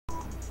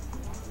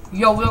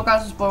Yo, what up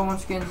guys, it's Boy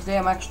once again. Today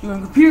I'm actually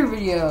doing a computer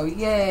video.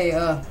 Yay!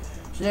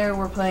 Today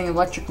we're playing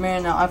Electric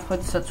Man. Now I've played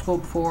this at school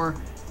before,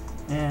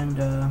 and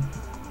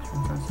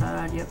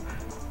yep.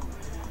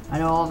 I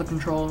know all the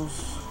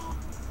controls.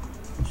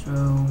 So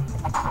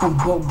boom,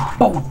 boom,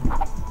 boom.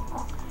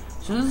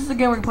 So this is the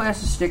game where you play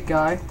as a stick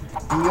guy,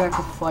 and you have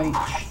to fight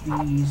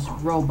these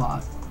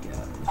robot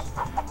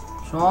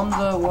guys. So I'm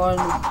the one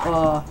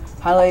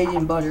highlighted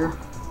in butter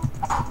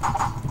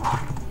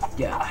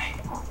guy.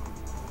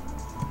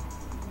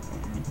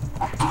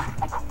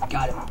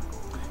 Got it.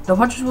 The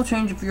punches will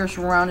change if you're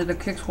surrounded, the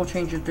kicks will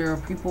change if there are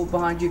people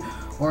behind you,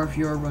 or if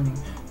you're running.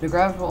 The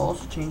grabs will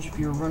also change if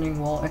you're running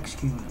while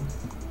executing them.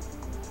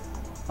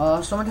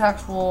 Some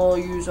attacks will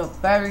use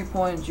up battery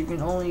points. You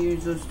can only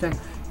use those attacks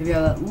if you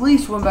have at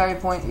least one battery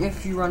point.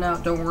 If you run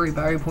out, don't worry,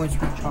 battery points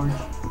recharge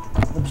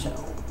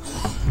themselves.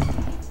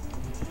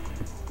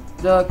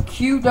 The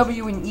Q,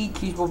 W, and E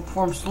keys will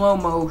perform slow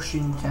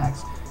motion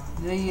attacks.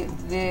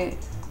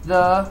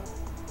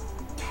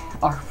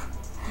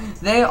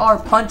 They are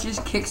punches,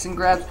 kicks, and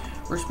grabs,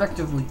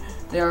 respectively.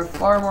 They are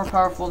far more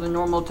powerful than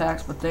normal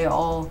attacks, but they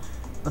all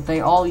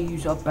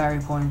use up battery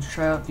points.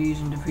 Try out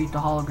these and defeat the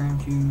hologram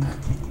to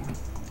continue.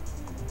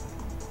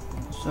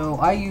 So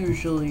I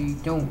usually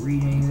don't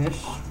read any of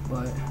this,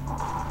 but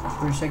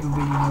for the sake of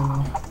video, I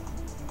will.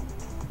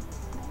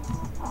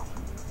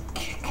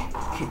 Kick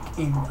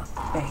in the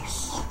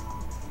face.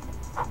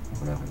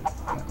 Whatever.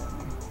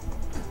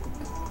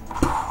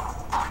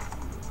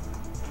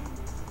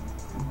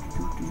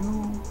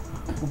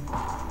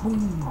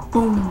 Boom,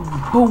 boom,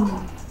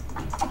 boom.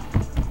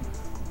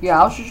 Yeah,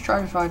 I was just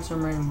trying to find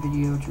some random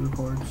video to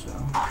record, so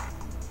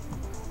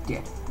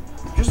yeah.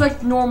 Just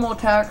like normal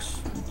attacks,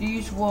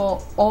 these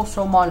will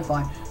also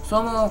modify.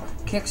 Slow-mo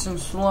kicks and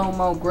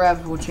slow-mo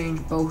grabs will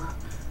change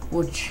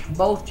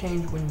both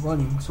change when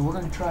running. So we're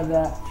gonna try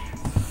that.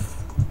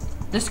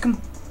 This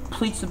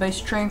completes the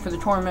basic training for the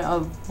tournament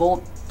of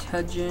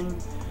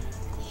Voltagen.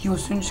 You will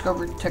soon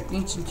discover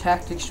techniques and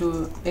tactics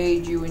to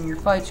aid you in your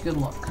fights. Good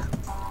luck.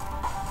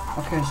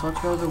 Okay, so let's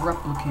go to the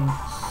replicates.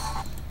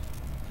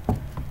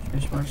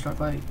 Space bar, start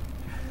fight.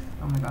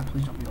 Oh my god,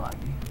 please don't be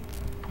laggy.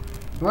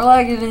 We're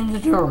laggy in the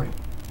tutorial.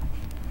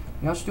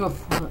 You also do a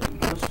flip. You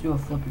can also do a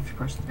flip if you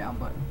press the down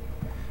button.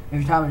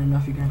 If you time it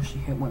enough, you can actually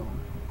hit one of them.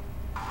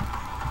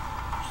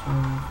 So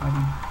if I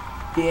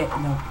do that,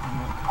 no,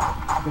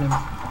 whatever.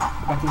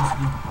 Back to this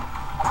again.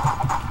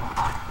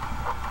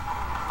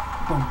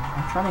 Boom.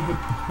 I'm trying to hit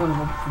one of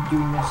them for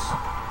doing this.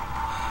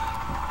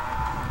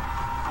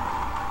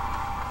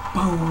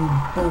 Boom,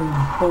 boom,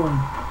 boom.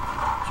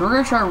 So we're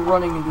gonna try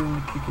running and doing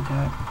the kick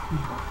attack.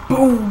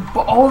 Boom!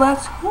 Oh,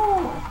 that's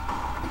cool!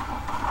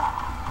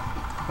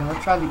 Okay,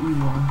 let's try the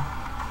easy one.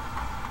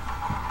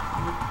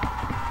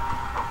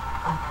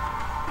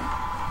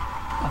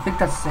 I think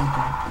that's the same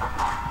thing.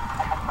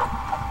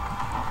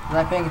 Was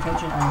I paying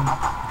attention? I mean...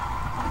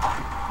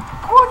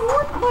 Oh, you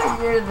weren't playing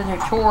near the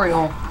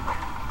tutorial.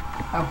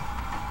 Oh.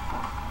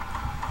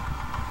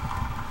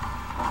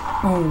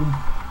 Boom.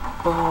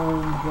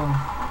 Boom, boom.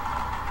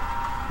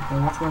 Okay,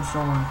 which one's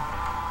solo?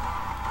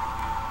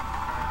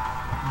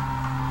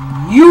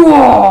 You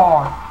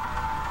are!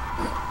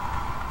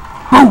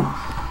 Boom!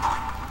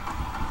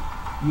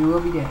 You will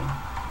be dead.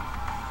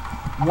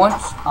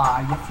 Once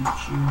I defeat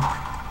you.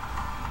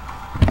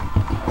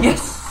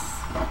 Yes!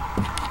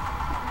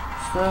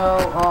 So,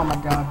 oh my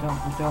god,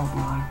 don't be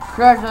like.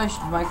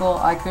 Congratulations, Michael.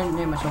 I couldn't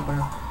name myself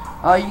better.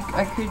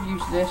 I could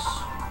use this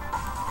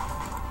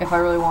if I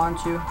really wanted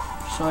to,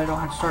 so I don't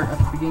have to start at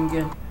the beginning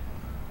again.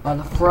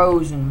 The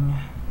Frozen.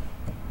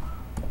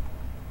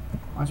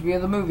 Reminds me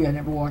of the movie. I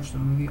never watched the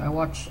movie.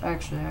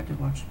 Actually, I did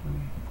watch the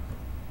movie.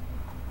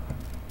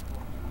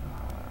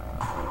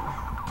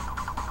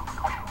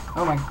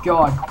 Oh my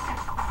god.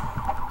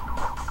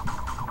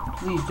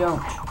 Please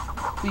don't.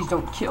 Please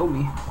don't kill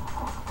me.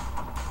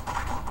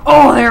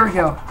 Oh, there we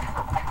go.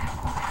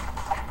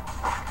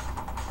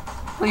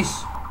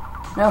 Please.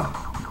 No.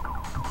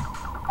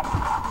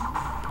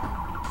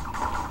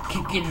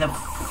 Kick in the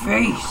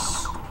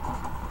face.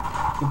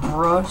 You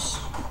bros.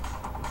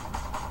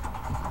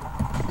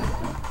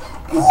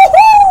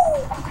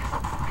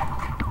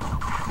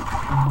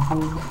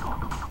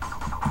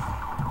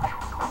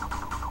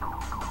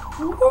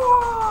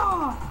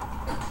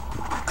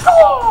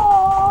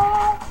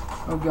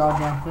 Oh god,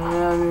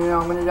 no,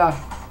 I'm gonna die.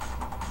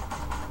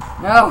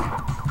 No!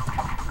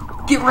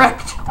 Get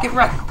wrecked! Get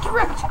wrecked! Get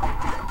wrecked!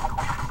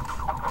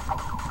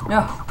 No!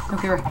 No,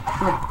 get wrecked!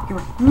 Get wrecked! Get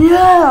wrecked!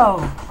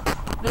 No!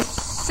 The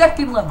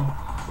second level!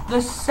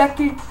 The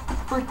second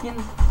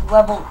freaking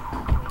level!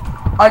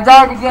 I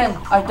died again!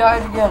 I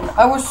died again!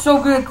 I was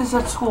so good at this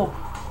at school!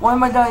 Why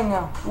am I dying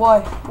now?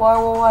 Why?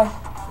 Why?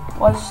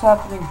 Why is this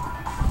happening?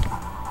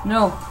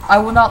 No, I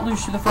will not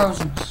lose to the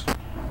Frozens.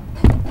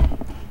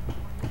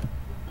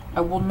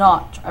 I will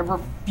not. I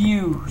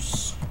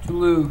refuse to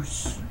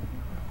lose.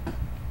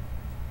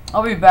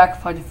 I'll be back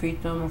if I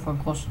defeat them, if I'm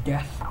close to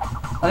death.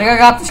 I think I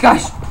got this,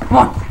 guys. Come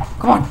on.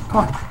 Come on. Come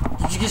on.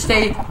 I'm just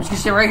gonna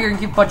stay right here and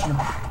keep punching them.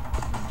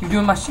 Keep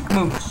doing my sick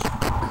moves.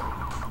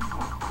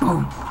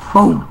 Boom.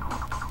 Boom.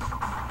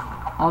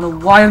 I don't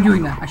know why I'm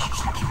doing that. I should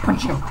just keep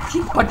punching him.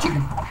 Keep punching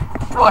him.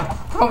 Come on.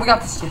 Come on, we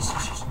got this. Yes,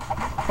 yes, yes.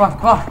 Come on,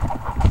 come on.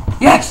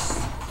 Yes!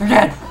 They're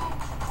dead.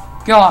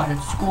 God, at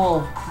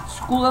school. At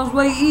school, that was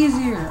way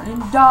easier. I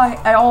didn't die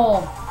at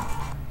all.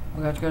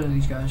 Okay, let's go to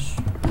these guys.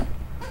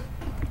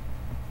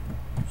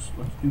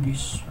 Let's do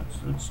this.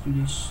 Let's do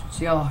this.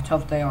 See how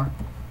tough they are.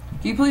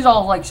 Do you please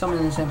all like someone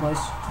in the same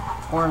place?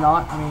 Or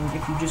not? I mean,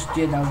 if you just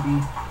did, that would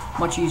be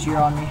much easier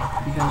on me.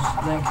 Because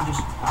then I can just...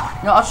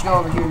 You know, I'll just go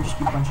over here and just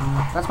keep punching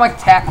them. That's my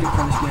tactic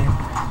for this game.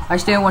 I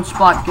stay in one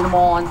spot, get them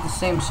all on the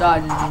same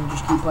side, and then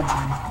just keep punching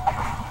them.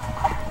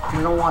 Because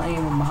I don't want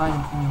anyone behind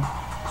me.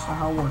 That's not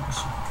how it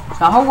works. It's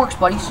not how it works,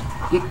 buddies.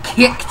 Get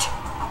kicked.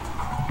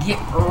 Get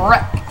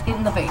wrecked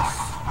in the face.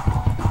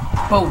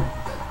 Boom.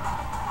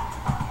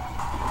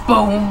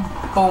 Boom.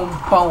 Boom.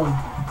 Boom.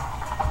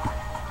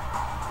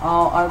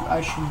 Oh,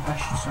 I should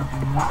start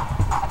doing that.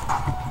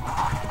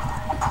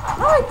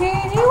 Hi,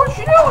 Petey. What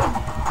you doing?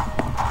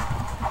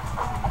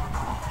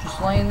 Just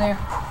laying there.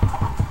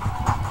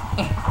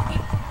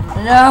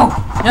 No.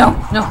 No.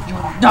 You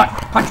will not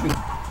punch me.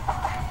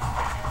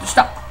 Just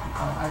stop.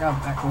 I gotta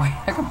back away.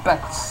 I gotta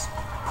back this.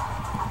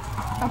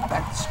 I gotta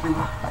back the screen.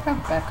 I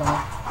gotta back away.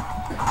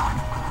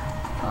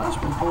 Oh, that's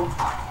pretty cool.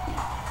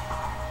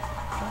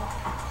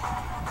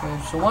 Okay,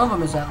 so one of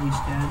them is at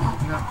least dead.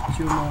 I got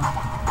 2 more.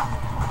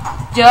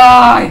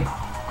 Die!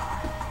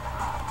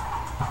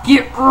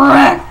 Get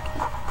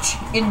wrecked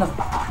in the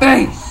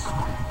face!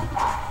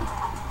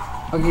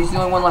 Okay, he's the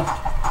only one left.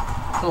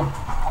 Kill him.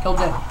 Kill him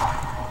dead.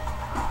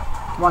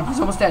 Come on, he's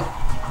almost dead.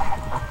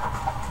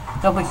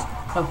 No, please.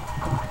 No.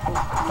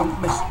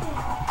 Don't miss.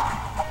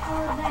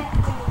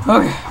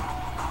 Okay.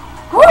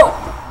 Woo!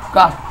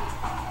 God.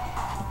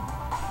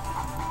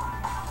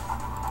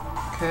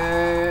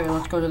 Okay,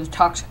 let's go to the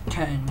toxic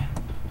 10.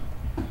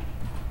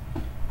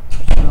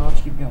 So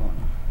let's keep going.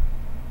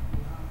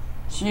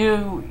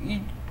 So,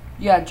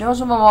 yeah,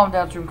 Joe's in my mom and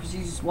dad's room because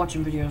he's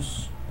watching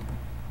videos.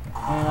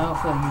 And I don't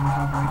feel like getting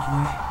copyright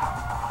today.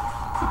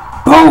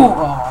 Boom!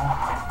 Oh.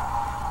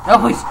 No,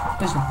 please.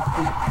 Please no.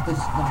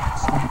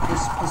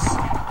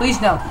 Please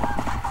no.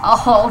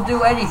 I'll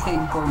do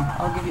anything for you.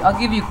 I'll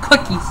give you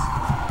cookies.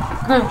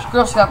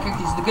 Girl Scout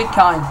cookies, the good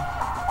kind.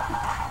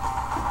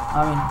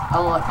 I mean, I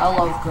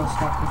love Girl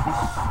Scout cookies.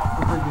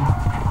 They're pretty good.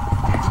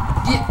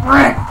 Get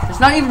wrecked!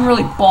 There's not even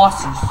really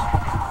bosses.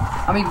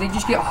 I mean, they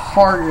just get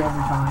harder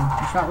every time.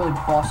 There's not really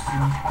bosses in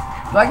them.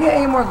 Do I get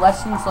any more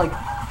lessons, like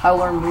how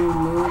to learn new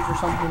moves or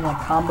something, like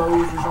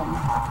combos or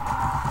something?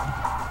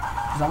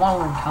 Because I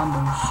want to learn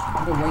combos.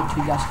 I'm going to wait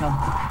until you guys come.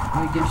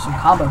 I'm going to give you some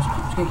combos.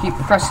 I'm just going to keep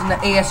pressing the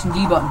A, S, and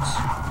D buttons.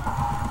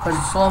 Because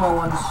the slow-mo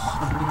ones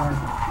are pretty hard.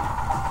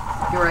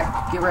 Get wrecked,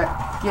 get wrecked,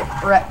 get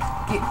wrecked,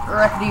 get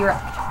wreckedy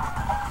wrecked.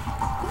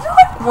 Is there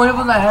like one of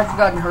them that hasn't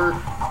gotten hurt?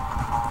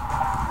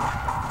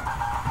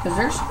 Because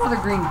there's some other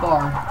green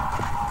bar.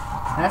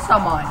 And that's not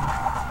mine.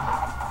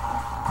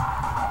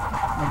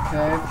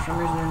 Okay, for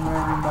some reason there's no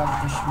green bar,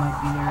 but this might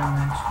be there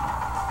next.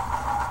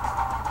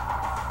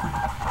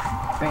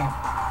 Bam.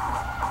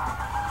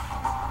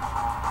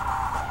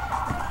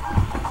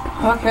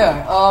 Okay,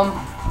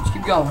 let's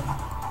keep going.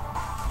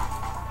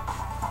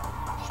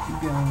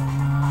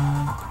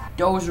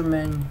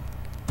 Dozerman.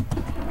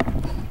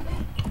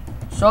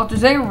 So if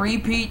there's any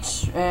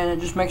repeats and it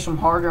just makes them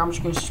harder, I'm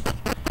just gonna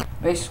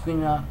basically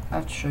not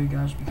have to show you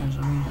guys because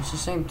I mean it's the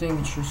same thing.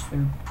 It's just they're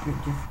a bit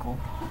difficult.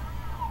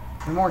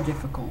 They're more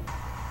difficult.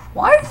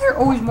 Why is there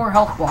always more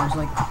health bars?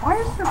 Like why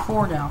is there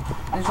 4 now?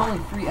 There's only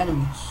 3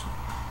 enemies.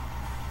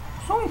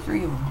 There's only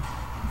 3 of them.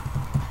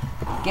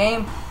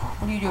 Game,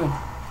 what are you doing?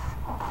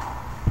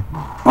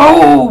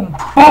 Boom!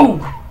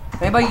 Boom!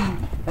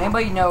 If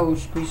anybody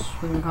knows, please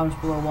put in the comments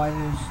below why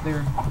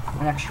there's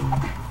an extra one.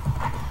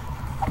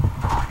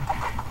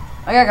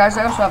 Oh yeah, guys,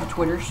 I also have a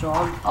Twitter, so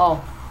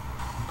I'll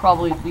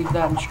probably leave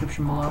that in the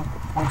description below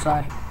once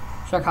I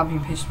start copying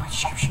and pasting my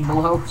description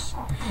below.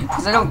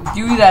 Because I don't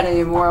do that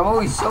anymore. I'm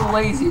always so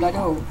lazy and I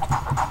don't.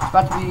 It's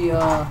about to be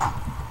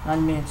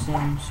 9 minutes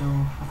in, so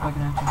I'm probably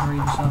gonna have to hurry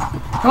this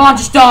up. Come on,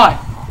 just die!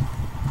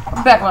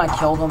 I'm back when I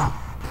killed him.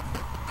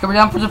 Coming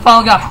down for the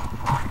final guy.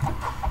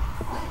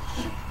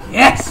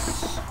 Yes!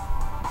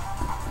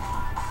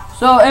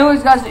 So,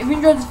 anyways, guys, if you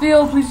enjoyed this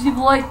video, please leave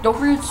a like. Don't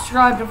forget to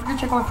subscribe. Don't forget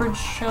to check out my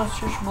friend's channel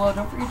description below.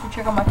 Don't forget to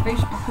check out my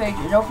Facebook page.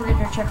 And don't forget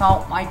to check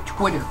out my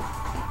Twitter.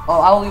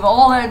 I will leave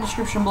all that in the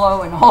description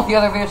below and all the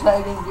other videos that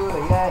I didn't do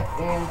it yet.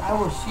 And I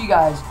will see you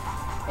guys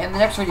in the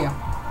next video.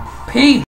 Peace!